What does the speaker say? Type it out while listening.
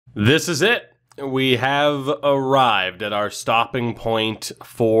This is it. We have arrived at our stopping point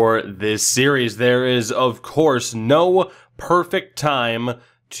for this series. There is, of course, no perfect time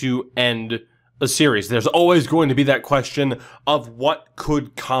to end a series. There's always going to be that question of what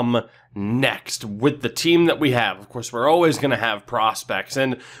could come next with the team that we have. Of course, we're always going to have prospects,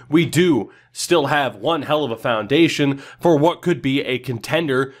 and we do still have one hell of a foundation for what could be a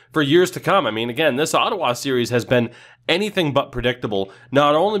contender for years to come. I mean, again, this Ottawa series has been anything but predictable,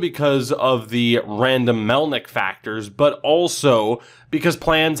 not only because of the random Melnick factors, but also because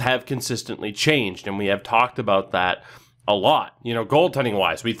plans have consistently changed, and we have talked about that a lot. You know,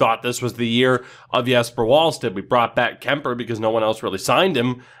 goaltending-wise, we thought this was the year of Jesper Wallstedt. We brought back Kemper because no one else really signed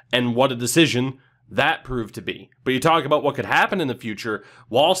him, and what a decision that proved to be. But you talk about what could happen in the future.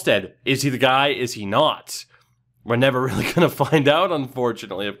 Wallstedt, is he the guy? Is he not? We're never really going to find out,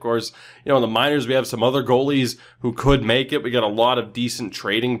 unfortunately. Of course, you know, in the minors, we have some other goalies who could make it. We got a lot of decent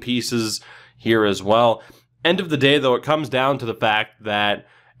trading pieces here as well. End of the day, though, it comes down to the fact that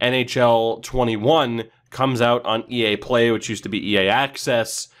NHL 21 comes out on EA Play, which used to be EA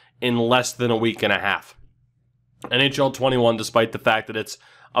Access, in less than a week and a half. NHL 21, despite the fact that it's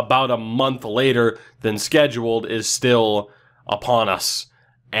about a month later than scheduled, is still upon us.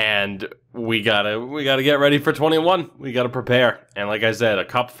 And we gotta get ready for 21. We gotta prepare. And like I said, a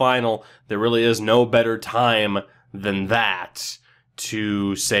cup final, there really is no better time than that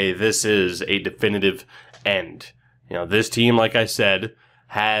to say this is a definitive end. You know, this team, like I said,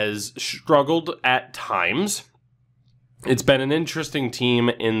 has struggled at times. It's been an interesting team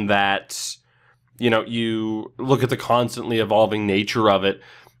in that, you know, you look at the constantly evolving nature of it.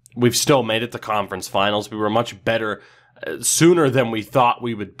 We've still made it to conference finals. We were much better sooner than we thought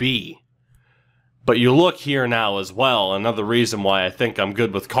we would be. But you look here now as well, another reason why I think I'm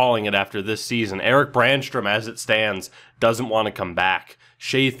good with calling it after this season. Erik Brannstrom, as it stands, doesn't want to come back.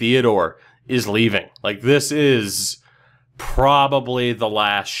 Shea Theodore is leaving. Like, this is probably the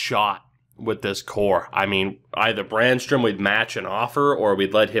last shot with this core. I mean, either Brannstrom would match an offer or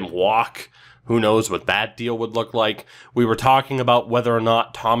we'd let him walk. Who knows what that deal would look like. We were talking about whether or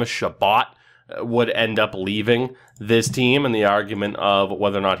not Thomas Chabot would end up leaving this team, and the argument of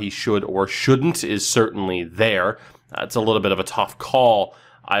whether or not he should or shouldn't is certainly there. It's a little bit of a tough call,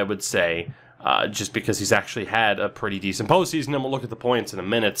 I would say, just because he's actually had a pretty decent postseason, and we'll look at the points in a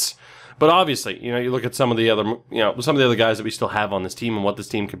minute. But obviously, you know, you look at some of the other guys that we still have on this team and what this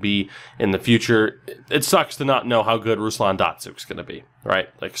team could be in the future. It sucks to not know how good Ruslan Datsuk's going to be, right?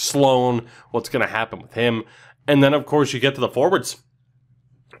 Like Sloan, what's going to happen with him. And then, of course, you get to the forwards.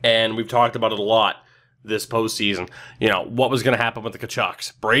 And we've talked about it a lot this postseason. You know, what was going to happen with the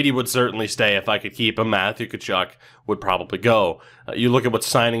Tkachuks? Brady would certainly stay if I could keep him. Matthew Tkachuk would probably go. You look at what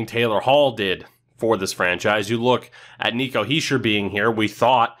signing Taylor Hall did for this franchise. You look at Nico Hischier being here. We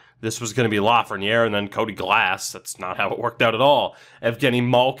thought this was going to be Lafreniere and then Cody Glass. That's not how it worked out at all. Evgeny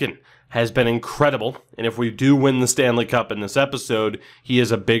Malkin has been incredible. And if we do win the Stanley Cup in this episode, he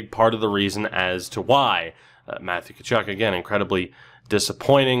is a big part of the reason as to why. Matthew Tkachuk, again, incredibly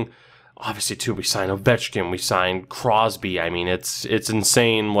disappointing. Obviously, too, we signed Ovechkin, we signed Crosby. I mean, it's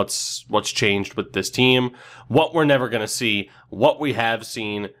insane what's changed with this team, what we're never going to see, what we have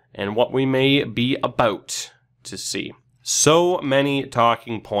seen, and what we may be about to see. So many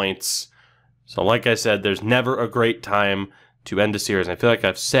talking points. So like I said, there's never a great time to end a series. I feel like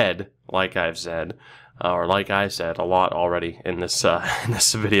I said a lot already in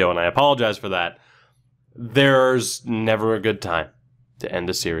this video, and I apologize for that. There's never a good time to end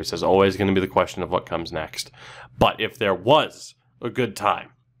a series. There's always going to be the question of what comes next. But if there was a good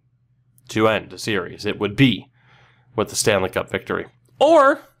time to end a series, it would be with the Stanley Cup victory.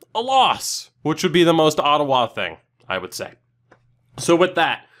 Or a loss, which would be the most Ottawa thing, I would say. So with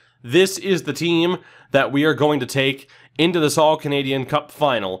that, this is the team that we are going to take into this All-Canadian Cup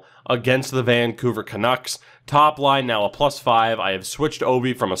final against the Vancouver Canucks. Top line now a +5. I have switched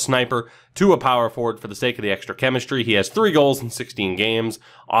Ovi from a sniper to a power forward for the sake of the extra chemistry. He has 3 goals in 16 games.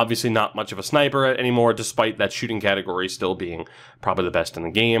 Obviously not much of a sniper anymore, despite that shooting category still being probably the best in the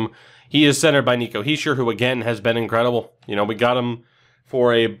game. He is centered by Nico Hischier, who again has been incredible. You know, we got him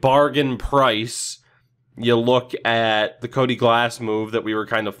for a bargain price. You look at the Cody Glass move that we were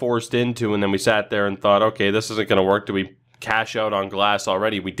kind of forced into, and then we sat there and thought, okay, this isn't going to work. Do we cash out on Glass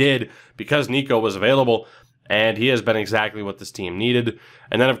already? We did, because Nico was available, and he has been exactly what this team needed.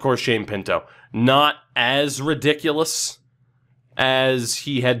 And then, of course, Shane Pinto. Not as ridiculous as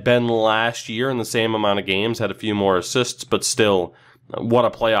he had been last year in the same amount of games, had a few more assists, but still, what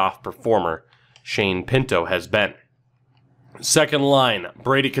a playoff performer Shane Pinto has been. Second line,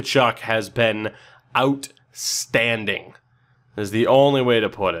 Brady Tkachuk has been outstanding is the only way to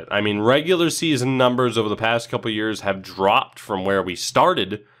put it. I mean, regular season numbers over the past couple years have dropped from where we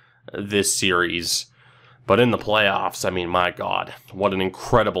started this series. But in the playoffs, I mean, my God, what an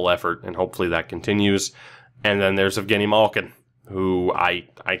incredible effort, and hopefully that continues. And then there's Evgeny Malkin, who I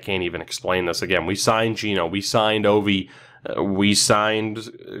can't even explain this again. We signed Gino, we signed Ovi, we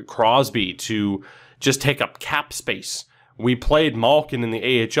signed Crosby to just take up cap space. We played Malkin in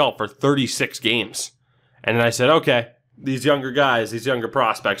the AHL for 36 games. And then I said, okay, these younger guys, these younger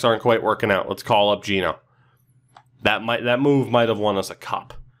prospects aren't quite working out. Let's call up Gino. That move might have won us a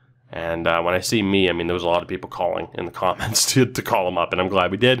cup. And when I see me, I mean, there was a lot of people calling in the comments to call him up, and I'm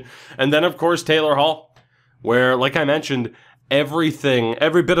glad we did. And then, of course, Taylor Hall, where, like I mentioned, every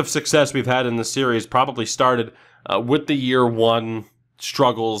bit of success we've had in the series probably started with the year one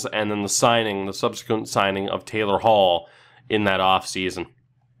struggles and then the subsequent signing of Taylor Hall in that offseason.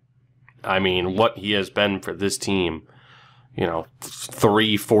 I mean, what he has been for this team.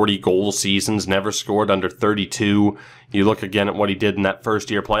 3 40-goal seasons, never scored under 32. You look again at what he did in that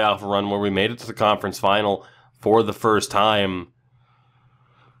first-year playoff run where we made it to the conference final for the first time.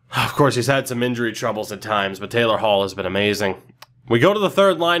 Of course, he's had some injury troubles at times, but Taylor Hall has been amazing. We go to the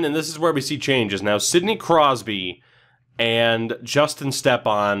third line, and this is where we see changes. Now, Sidney Crosby and Justin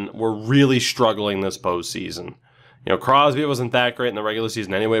Stepan were really struggling this postseason. Crosby wasn't that great in the regular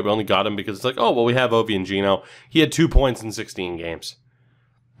season anyway. We only got him because it's like, oh, well, we have Ovi and Gino. He had 2 points in 16 games.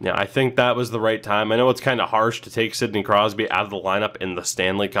 Yeah, I think that was the right time. I know it's kind of harsh to take Sidney Crosby out of the lineup in the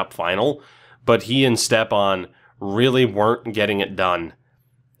Stanley Cup final, but he and Stepan really weren't getting it done.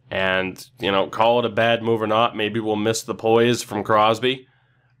 And, call it a bad move or not, maybe we'll miss the poise from Crosby.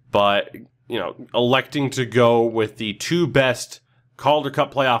 But, electing to go with the two best Calder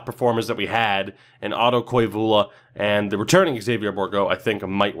Cup playoff performers that we had in Otto Koivula and the returning Xavier Bourgault, I think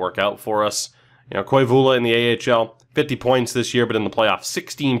might work out for us. Koivula in the AHL, 50 points this year, but in the playoffs,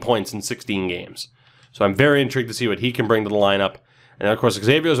 16 points in 16 games. So I'm very intrigued to see what he can bring to the lineup. And of course,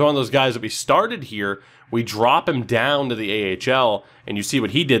 Xavier is one of those guys that we started here. We drop him down to the AHL, and you see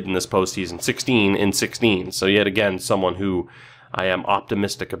what he did in this postseason, 16 in 16. So yet again, someone who I am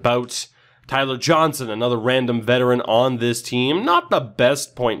optimistic about. Tyler Johnson, another random veteran on this team. Not the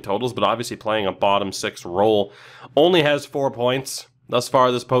best point totals, but obviously playing a bottom six role. Only has 4 points thus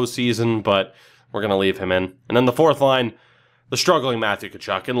far this postseason, but we're going to leave him in. And then the fourth line, the struggling Matthew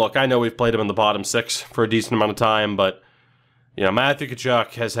Tkachuk. And look, I know we've played him in the bottom six for a decent amount of time, but Matthew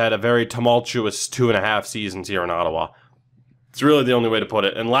Tkachuk has had a very tumultuous 2.5 seasons here in Ottawa. It's really the only way to put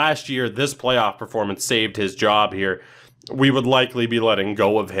it. And last year, this playoff performance saved his job here. We would likely be letting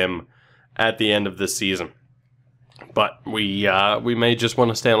go of him at the end of this season. But we may just win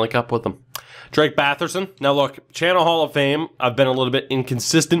a Stanley Cup with him. Drake Batherson. Now look, Channel Hall of Fame, I've been a little bit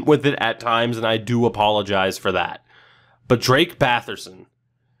inconsistent with it at times, and I do apologize for that. But Drake Batherson,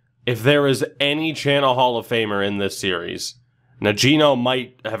 if there is any Channel Hall of Famer in this series, now Gino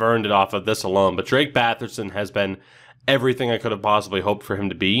might have earned it off of this alone, but Drake Batherson has been everything I could have possibly hoped for him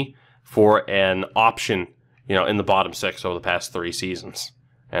to be for an option, in the bottom six over the past 3 seasons.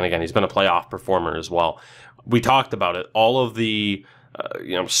 And again, he's been a playoff performer as well. We talked about it. All of the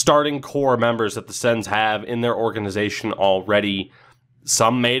starting core members that the Sens have in their organization already,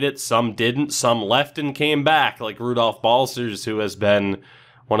 some made it, some didn't, some left and came back, like Rudolph Balcers, who has been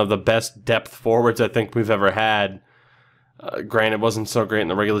one of the best depth forwards I think we've ever had. Granted, wasn't so great in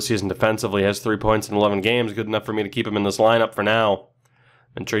the regular season defensively. Has 3 points in 11 games. Good enough for me to keep him in this lineup for now.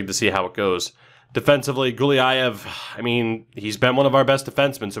 Intrigued to see how it goes. Defensively, Gulyayev, he's been one of our best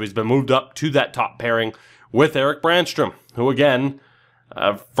defensemen, so he's been moved up to that top pairing with Eric Brandstrom, who again,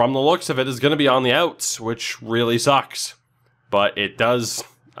 from the looks of it, is going to be on the outs, which really sucks. But it does,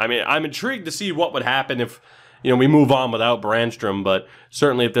 I'm intrigued to see what would happen if, we move on without Brandstrom, but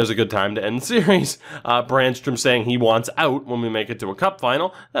certainly if there's a good time to end the series, Brandstrom saying he wants out when we make it to a cup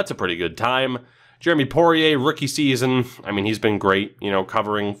final, that's a pretty good time. Jeremy Poirier, rookie season, he's been great,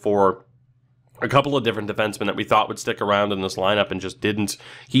 covering for a couple of different defensemen that we thought would stick around in this lineup and just didn't.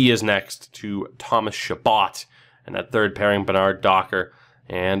 He is next to Thomas Chabot, and that third pairing, Bernard Docker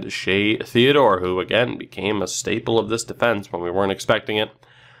and Shea Theodore, who again became a staple of this defense when we weren't expecting it.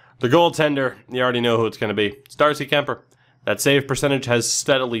 The goaltender, you already know who it's going to be. It's Darcy Kemper. That save percentage has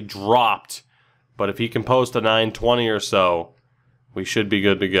steadily dropped, but if he can post a 920 or so, we should be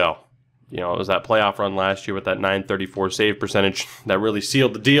good to go. It was that playoff run last year with that 934 save percentage that really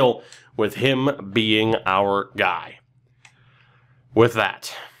sealed the deal with him being our guy. With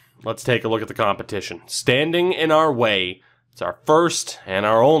that, let's take a look at the competition. Standing in our way, it's our first and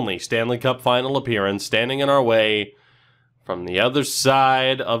our only Stanley Cup final appearance, standing in our way from the other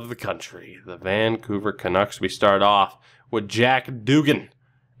side of the country, the Vancouver Canucks. We start off with Jack Dugan.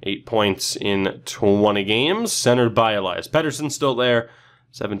 8 points in 20 games, centered by Elias Pettersson, still there,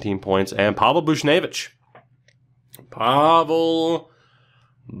 17 points, and Pavel Buchnevich.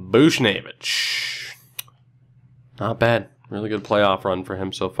 Not bad. Really good playoff run for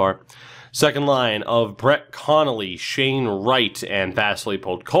him so far. Second line of Brett Connolly, Shane Wright, and Vasily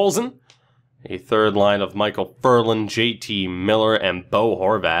Podkolzin. A third line of Michael Ferland, JT Miller, and Bo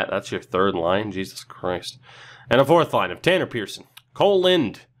Horvat. That's your third line. Jesus Christ. And a fourth line of Tanner Pearson, Cole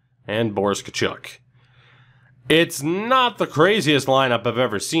Lind, and Boris Tkachuk. It's not the craziest lineup I've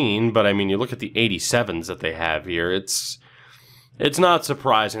ever seen, but I mean, you look at the 87s that they have here. It's not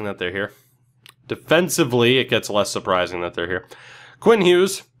surprising that they're here. Defensively, it gets less surprising that they're here. Quinn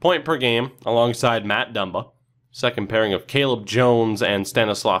Hughes, point per game, alongside Matt Dumba. Second pairing of Caleb Jones and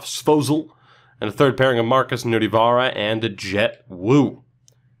Stanislav Svozil. And a third pairing of Marcus Nudivara and Jet Wu.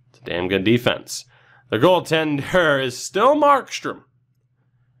 It's a damn good defense. The goaltender is still Markstrom.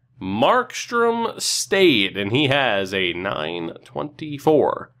 Markstrom stayed, and he has a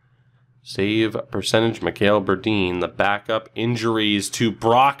 .924 save percentage. Mikhail Berdine, the backup. Injuries to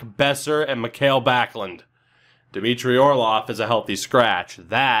Brock Besser and Mikhail Backlund. Dmitry Orlov is a healthy scratch.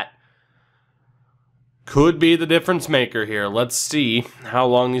 That could be the difference maker here. Let's see how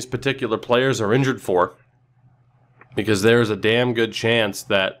long these particular players are injured for, because there's a damn good chance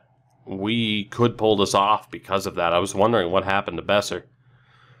that we could pull this off because of that. I was wondering what happened to Besser.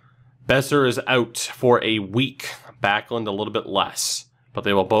 Besser is out for a week. Backlund a little bit less, but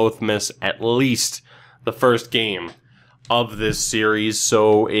they will both miss at least the first game of this series.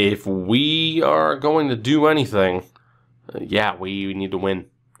 So if we are going to do anything, yeah, we need to win.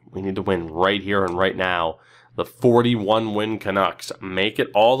 We need to win right here and right now. The 41-win Canucks make it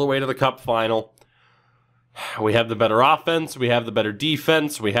all the way to the Cup final. We have the better offense, we have the better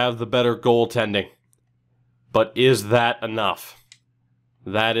defense, we have the better goaltending. But is that enough?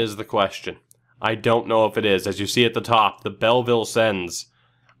 That is the question. I don't know if it is. As you see at the top, the Belleville Sens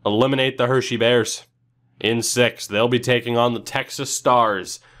eliminate the Hershey Bears in 6. They'll be taking on the Texas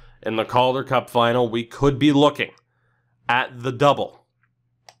Stars in the Calder Cup final. We could be looking at the double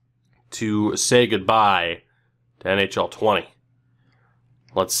to say goodbye to NHL 20.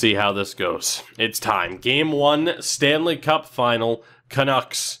 Let's see how this goes. It's time. Game 1, Stanley Cup final,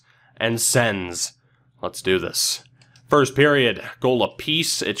 Canucks and Sens. Let's do this. First period, goal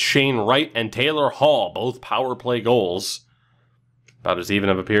apiece. It's Shane Wright and Taylor Hall, both power play goals. About as even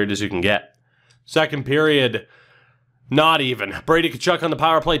of a period as you can get. Second period, not even. Brady Tkachuk on the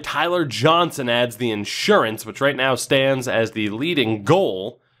power play. Tyler Johnson adds the insurance, which right now stands as the leading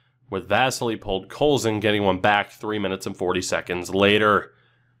goal, with Vasily Podkolzin getting one back 3 minutes and 40 seconds later.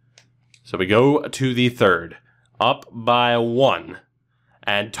 So we go to the third. Up by 1.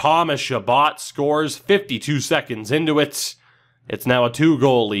 And Thomas Chabot scores 52 seconds into it. It's now a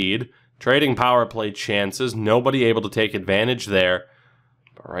 2-goal lead. Trading power play chances. Nobody able to take advantage there.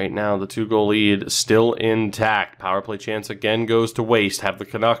 But right now, the 2-goal lead still intact. Power play chance again goes to waste. Have the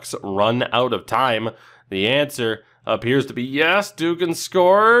Canucks run out of time? The answer appears to be yes. Dugan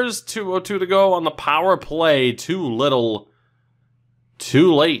scores. 2:02 to go on the power play. Too little,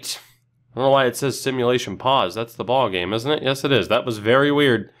 too late. I don't know why it says simulation pause. That's the ball game, isn't it? Yes, it is. That was very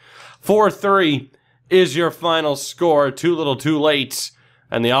weird. 4-3 is your final score. Too little, too late.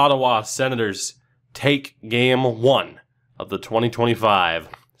 And the Ottawa Senators take game 1 of the 2025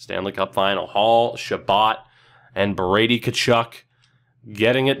 Stanley Cup final. Hall, Chabot, and Brady Tkachuk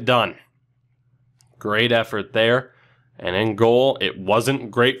getting it done. Great effort there. And in goal, it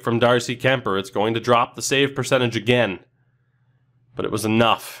wasn't great from Darcy Kemper. It's going to drop the save percentage again. But it was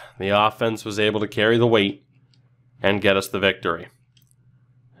enough. The offense was able to carry the weight and get us the victory.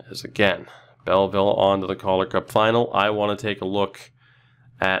 As again, Belleville on to the Calder Cup final. I want to take a look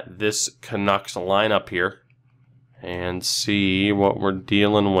at this Canucks lineup here and see what we're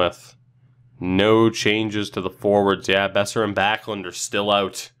dealing with. No changes to the forwards. Yeah, Besser and Backlund are still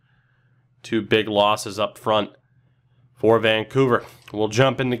out. 2 big losses up front for Vancouver. We'll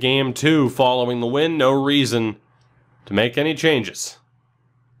jump into game 2 following the win. No reason to make any changes.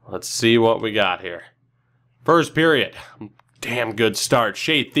 Let's see what we got here. First period. Damn good start.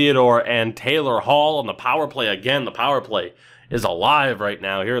 Shea Theodore and Taylor Hall on the power play again. The power play is alive right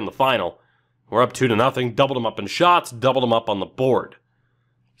now here in the final. We're up 2-0. Doubled them up in shots. Doubled them up on the board.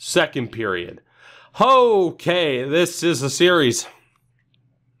 Second period. Okay, this is a series.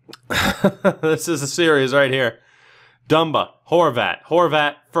 This is a series right here. Dumba,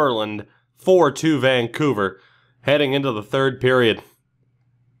 Horvat, Ferland, 4-2 Vancouver. Heading into the third period.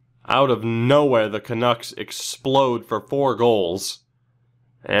 Out of nowhere, the Canucks explode for 4 goals.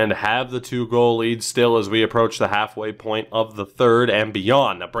 and have the 2-goal lead still as we approach the halfway point of the third and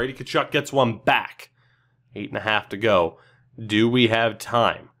beyond. Now, Brady Tkachuk gets one back. 8.5 to go. Do we have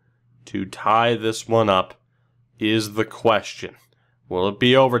time to tie this one up is the question. Will it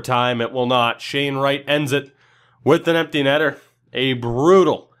be overtime? It will not. Shane Wright ends it with an empty netter. A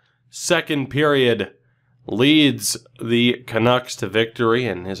brutal second period leads the Canucks to victory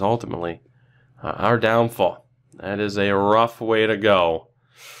and is ultimately our downfall. That is a rough way to go.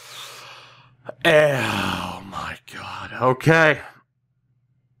 Oh my God. Okay.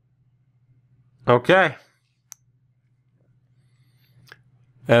 Okay.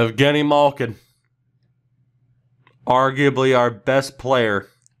 Evgeny Malkin, arguably our best player,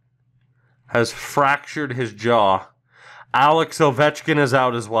 has fractured his jaw. Alex Ovechkin is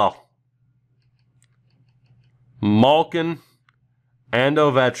out as well. Malkin and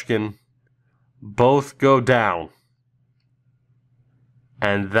Ovechkin both go down.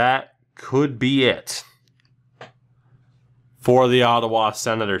 And that could be it for the Ottawa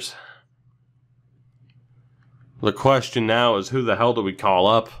Senators. The question now is, who the hell do we call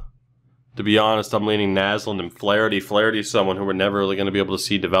up? To be honest, I'm leaning Naslund and Flaherty. Flaherty is someone who we're never really going to be able to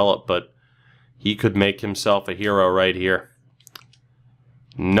see develop, but he could make himself a hero right here.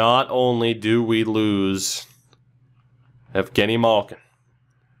 Not only do we lose Evgeny Malkin,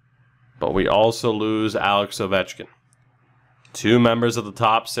 but we also lose Alex Ovechkin. 2 members of the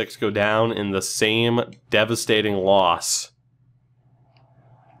top 6 go down in the same devastating loss.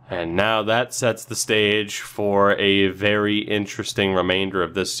 And now that sets the stage for a very interesting remainder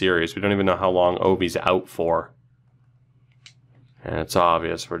of this series. We don't even know how long Ovi's out for. And it's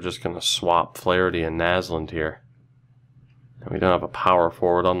obvious we're just going to swap Flaherty and Naslund here. And we don't have a power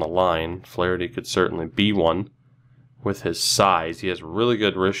forward on the line. Flaherty could certainly be one with his size. He has really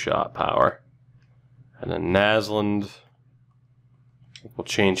good wrist shot power. And then Naslund, we'll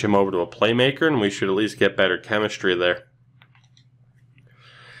change him over to a playmaker, and we should at least get better chemistry there.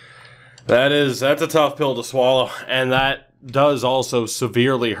 That's a tough pill to swallow, and that does also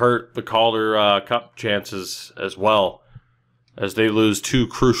severely hurt the Calder Cup chances as well, as they lose 2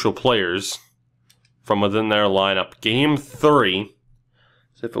 crucial players from within their lineup. Game 3,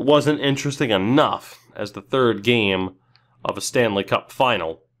 as if it wasn't interesting enough as the third game of a Stanley Cup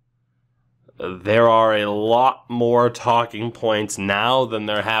final, there are a lot more talking points now than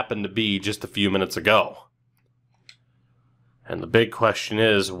there happened to be just a few minutes ago. And the big question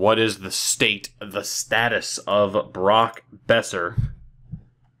is, what is the status of Brock Besser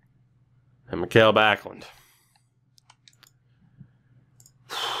and Mikael Backlund?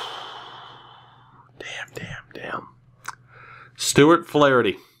 Damn. Stuart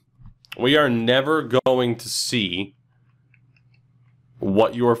Flaherty. We are never going to see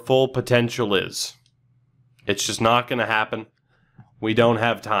what your full potential is. It's just not going to happen. We don't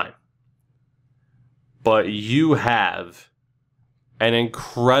have time. But you have an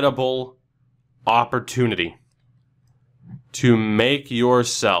incredible opportunity to make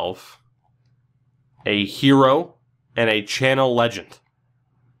yourself a hero and a channel legend.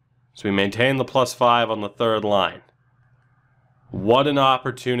 So we maintain the +5 on the third line. What an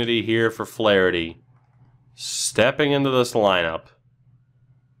opportunity here for Flaherty, stepping into this lineup.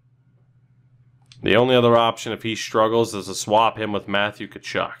 The only other option if he struggles is to swap him with Matthew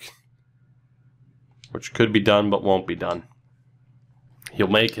Tkachuk, which could be done but won't be done. He'll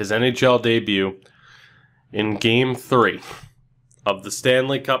make his NHL debut in Game 3 of the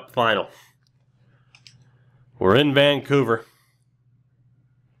Stanley Cup Final. We're in Vancouver.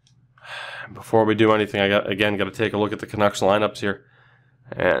 Before we do anything, I got to take a look at the Canucks lineups here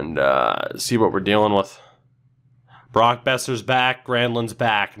and see what we're dealing with. Brock Besser's back, Granlund's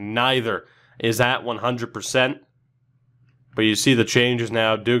back. Neither is at 100%. But you see the changes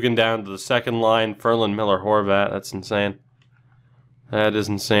now. Dugan down to the second line. Ferland, Miller, Horvat. That's insane. That is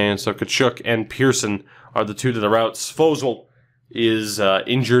insane. So Tkachuk and Pearson are the 2 to the route. Svozil is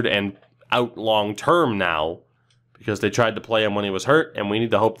injured and out long-term now because they tried to play him when he was hurt, and we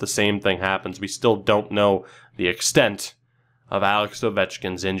need to hope the same thing happens. We still don't know the extent of Alex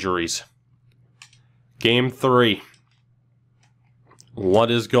Ovechkin's injuries. Game 3.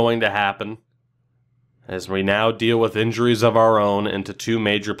 What is going to happen as we now deal with injuries of our own into 2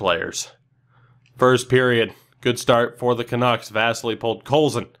 major players? First period. Good start for the Canucks. Vasily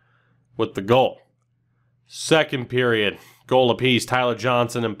Podkolzin with the goal. Second period, goal apiece, Tyler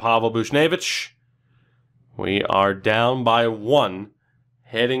Johnson and Pavel Buchnevich. We are down by 1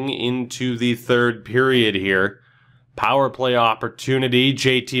 heading into the third period here. Power play opportunity.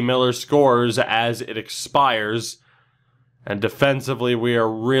 JT Miller scores as it expires. And defensively, we are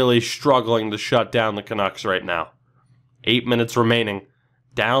really struggling to shut down the Canucks right now. 8 minutes remaining.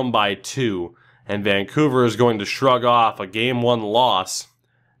 down by 2, and Vancouver is going to shrug off a Game 1 loss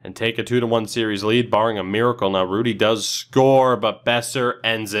and take a 2-1 series lead, barring a miracle. Now, Rudy does score, but Besser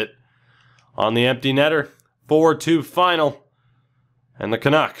ends it on the empty netter. 4-2 final, and the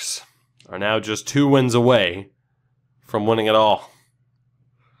Canucks are now just 2 wins away from winning it all.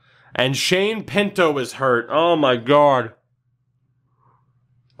 And Shane Pinto is hurt. Oh, my God.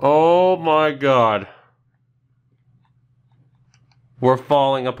 Oh, my God. We're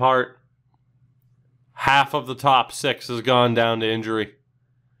falling apart. Half of the top 6 has gone down to injury.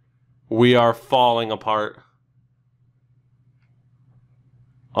 We are falling apart.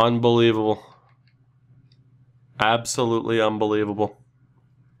 Unbelievable. Absolutely unbelievable.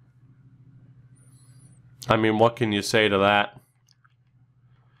 I mean, what can you say to that?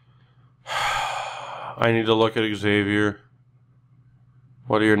 I need to look at Xavier.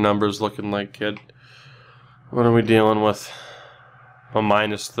 What are your numbers looking like, kid? What are we dealing with? A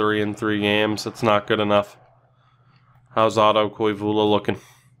 -3 in 3 games. That's not good enough. How's Otto Koivula looking?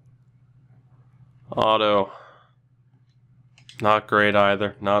 Otto. Not great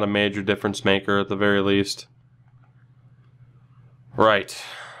either. Not a major difference maker at the very least. Right.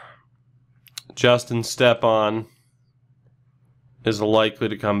 Justin Stepan is likely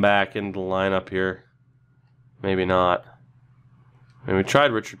to come back into the lineup here. Maybe not. I mean, we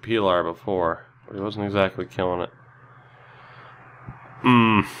tried Richard Pilar before, but he wasn't exactly killing it.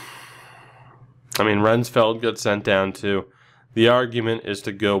 I mean, Rensfeld got sent down too. The argument is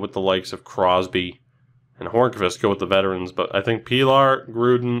to go with the likes of Crosby and Hornqvist, go with the veterans, but I think Pilar,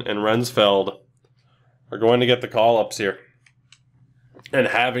 Gruden, and Rensfeld are going to get the call-ups here. And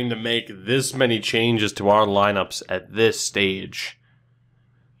having to make this many changes to our lineups at this stage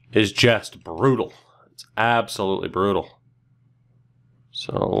is just brutal. It's absolutely brutal.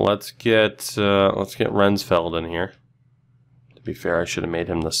 So let's get Rensfeld in here. To be fair, I should have made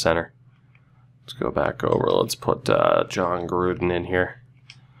him the center. Let's go back over. Let's put John Gruden in here.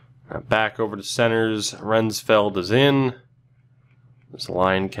 Back over to centers. Rensfeld is in. This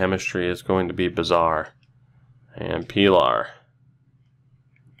line chemistry is going to be bizarre. And Pilar.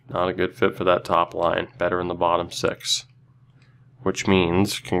 Not a good fit for that top line. Better in the bottom 6. Which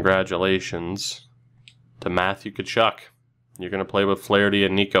means, congratulations to Matthew Tkachuk. You're going to play with Flaherty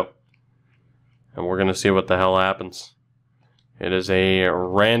and Nico. And we're going to see what the hell happens. It is a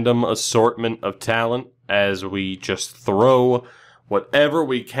random assortment of talent as we just throw whatever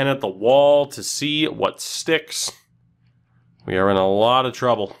we can at the wall to see what sticks. We are in a lot of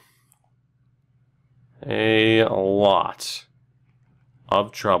trouble. A lot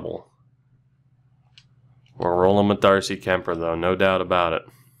of trouble. We're rolling with Darcy Kemper, though, no doubt about it.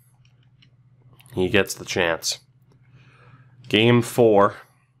 He gets the chance. Game 4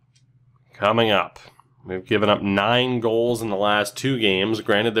 coming up. We've given up 9 goals in the last 2 games.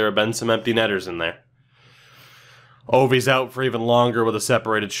 Granted, there have been some empty netters in there. Ovi's out for even longer with a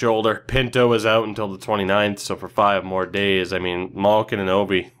separated shoulder. Pinto is out until the 29th, so for 5 more days. I mean, Malkin and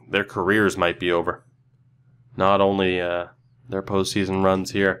Ovi, their careers might be over. Not only their postseason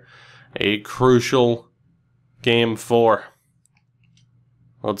runs here. A crucial Game 4.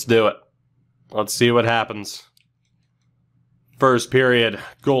 Let's do it. Let's see what happens. First period,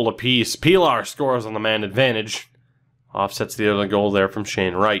 goal apiece. Pilar scores on the man advantage. Offsets the other goal there from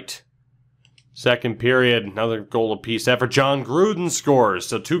Shane Wright. Second period, another goal apiece effort. John Gruden scores,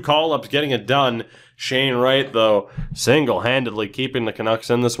 so 2 call-ups getting it done. Shane Wright, though, single-handedly keeping the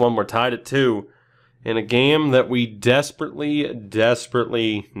Canucks in this one. We're tied at 2 in a game that we desperately,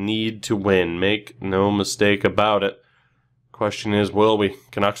 desperately need to win. Make no mistake about it. Question is, will we?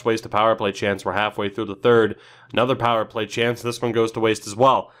 Canucks waste a power play chance. We're halfway through the third. Another power play chance. This one goes to waste as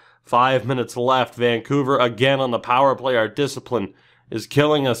well. 5 minutes left. Vancouver again on the power play. Our discipline is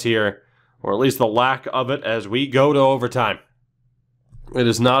killing us here, or at least the lack of it, as we go to overtime. It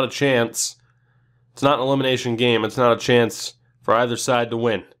is not a chance. It's not an elimination game. It's not a chance for either side to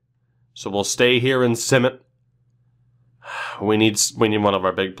win. So we'll stay here and sim it. We need one of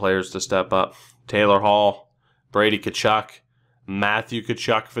our big players to step up. Taylor Hall, Brady Tkachuk, Matthew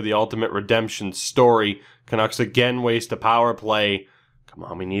Tkachuk for the ultimate redemption story. Canucks again waste a power play. Come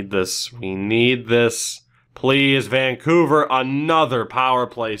on, we need this. We need this. Please, Vancouver, another power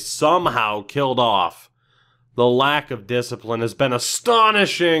play somehow killed off. The lack of discipline has been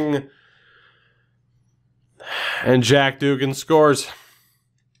astonishing. And Jack Dugan scores.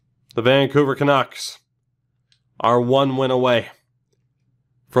 The Vancouver Canucks are 1 win away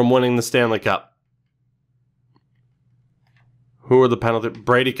from winning the Stanley Cup. Who are the penalty?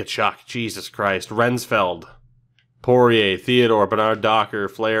 Brady Tkachuk, Jesus Christ. Rensfeld, Poirier, Theodore, Bernard Docker,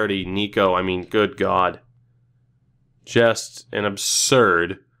 Flaherty, Nico. I mean, good God. Just an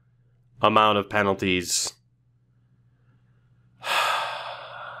absurd amount of penalties.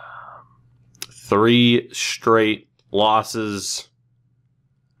 3 straight losses.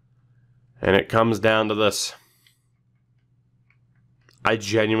 And it comes down to this. I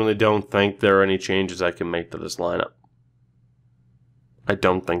genuinely don't think there are any changes I can make to this lineup. I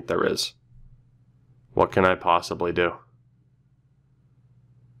don't think there is. What can I possibly do?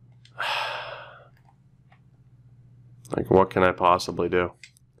 Like, what can I possibly do?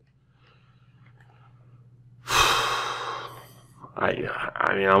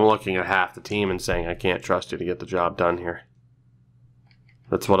 I mean, I'm looking at half the team and saying I can't trust you to get the job done here.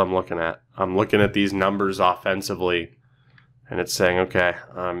 That's what I'm looking at. I'm looking at these numbers offensively, and it's saying, okay,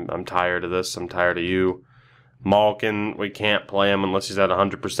 I'm tired of this. I'm tired of you. Malkin, we can't play him unless he's at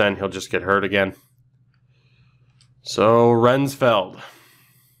 100%. He'll just get hurt again. So, Rensfeld.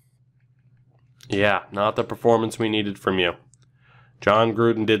 Yeah, not the performance we needed from you. John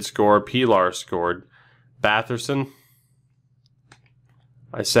Gruden did score. Pilar scored. Batherson,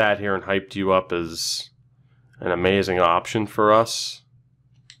 I sat here and hyped you up as an amazing option for us.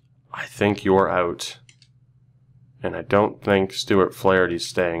 I think you're out. And I don't think Stuart Flaherty's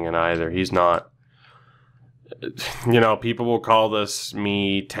staying in either. He's not. You know, people will call this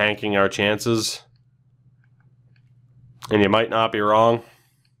me tanking our chances. And you might not be wrong.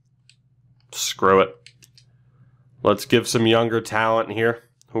 Screw it. Let's give some younger talent here,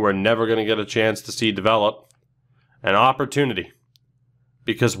 who are never going to get a chance to see develop, an opportunity.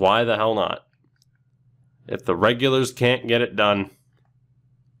 Because why the hell not? If the regulars can't get it done,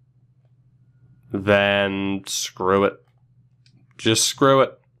 then screw it. Just screw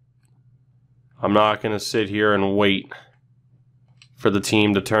it. I'm not going to sit here and wait for the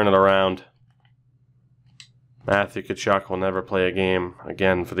team to turn it around. Matthew Tkachuk will never play a game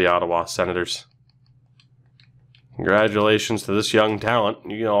again for the Ottawa Senators. Congratulations to this young talent.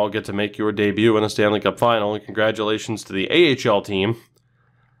 You all get to make your debut in a Stanley Cup final. And congratulations to the AHL team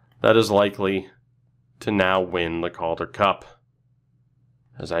that is likely to now win the Calder Cup.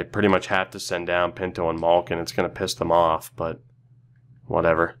 As I pretty much have to send down Pinto and Malkin. It's going to piss them off, but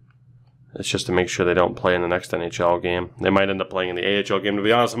whatever. It's just to make sure they don't play in the next NHL game. They might end up playing in the AHL game. To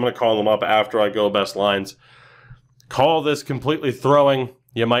be honest, I'm going to call them up after I go best lines. Call this completely throwing.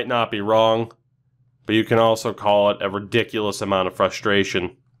 You might not be wrong. But you can also call it a ridiculous amount of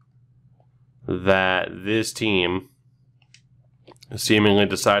frustration that this team seemingly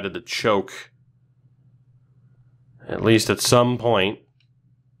decided to choke, at least at some point,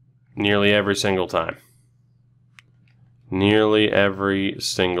 nearly every single time. Nearly every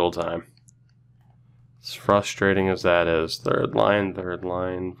single time. As frustrating as that is. Third line,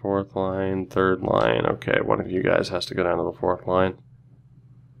 fourth line, third line. Okay, one of you guys has to go down to the fourth line.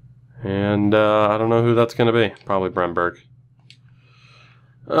 And I don't know who that's going to be. Probably Bremberg.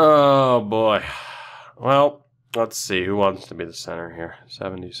 Oh, boy. Well, let's see. Who wants to be the center here?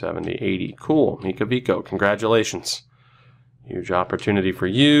 70, 70, 80. Cool. Mika Vico. Congratulations. Huge opportunity for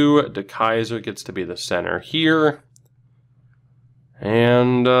you. De Kaiser gets to be the center here.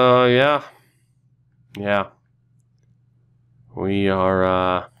 And, yeah. Yeah. We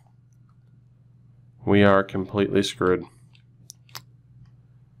are completely screwed.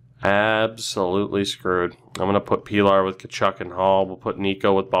 Absolutely screwed. I'm going to put Pilar with Tkachuk and Hall. We'll put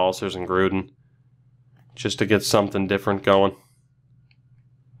Nico with Balcers and Gruden. Just to get something different going.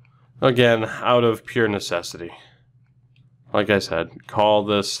 Again, out of pure necessity. Like I said, call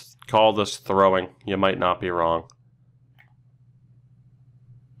this throwing. You might not be wrong.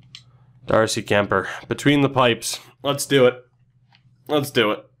 Darcy Kemper, between the pipes. Let's do it. Let's do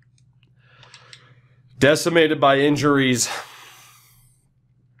it. Decimated by injuries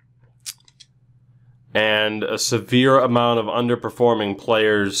and a severe amount of underperforming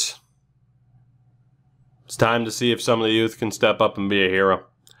players. It's time to see if some of the youth can step up and be a hero.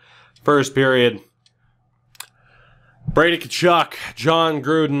 First period. Brady Tkachuk, John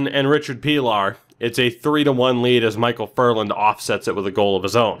Gruden, and Richard Pilar. It's a 3-1 lead as Michael Ferland offsets it with a goal of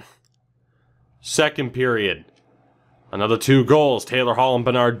his own. Second period. Another 2 goals. Taylor Hall and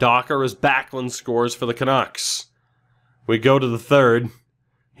Bernard Docker as Backlund scores for the Canucks. We go to the third.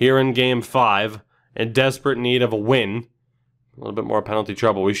 Here in Game 5. In desperate need of a win. A little bit more penalty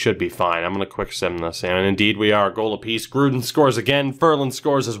trouble. We should be fine. I'm going to quick sim this. And indeed we are. Goal apiece. Gruden scores again. Ferland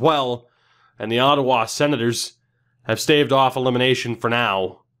scores as well. And the Ottawa Senators have staved off elimination for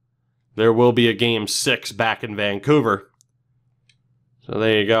now. There will be a Game 6 back in Vancouver. So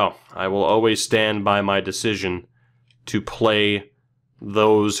there you go. I will always stand by my decision to play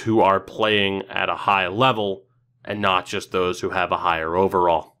those who are playing at a high level and not just those who have a higher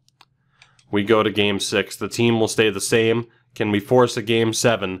overall. we go to Game 6? The team will stay the same. Can we force a Game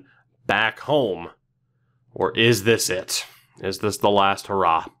 7 back home? Or is this it? Is this the last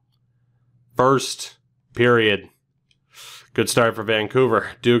hurrah? First period. Good start for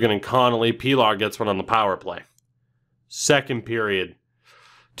Vancouver. Dugan and Connolly. Pilar gets one on the power play. Second period.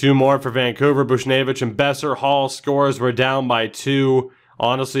 2 more for Vancouver. Bushnevich and Besser. Hall scores. We're down by 2.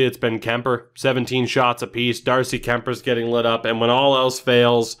 Honestly, it's been Kemper. 17 shots apiece. Darcy Kemper's getting lit up. And when all else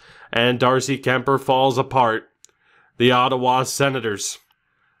fails and Darcy Kemper falls apart, the Ottawa Senators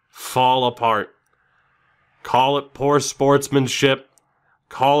fall apart. Call it poor sportsmanship.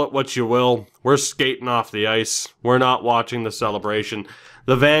 Call it what you will. We're skating off the ice. We're not watching the celebration.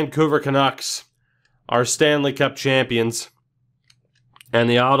 The Vancouver Canucks are Stanley Cup champions. And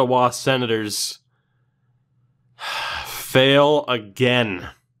the Ottawa Senators fail again.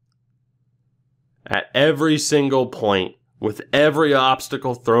 At every single point, with every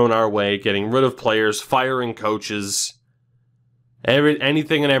obstacle thrown our way, getting rid of players, firing coaches,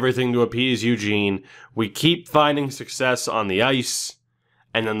 anything and everything to appease Eugene. We keep finding success on the ice,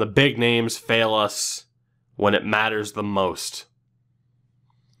 and then the big names fail us when it matters the most.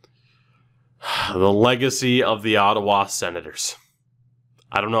 The legacy of the Ottawa Senators.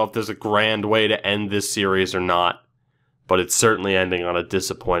 I don't know if there's a grand way to end this series or not, but it's certainly ending on a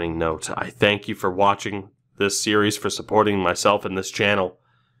disappointing note. I thank you for watching this series, for supporting myself and this channel.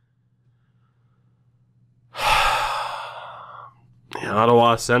 The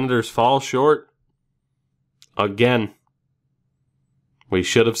Ottawa Senators fall short again. We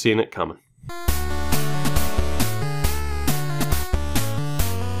should have seen it coming.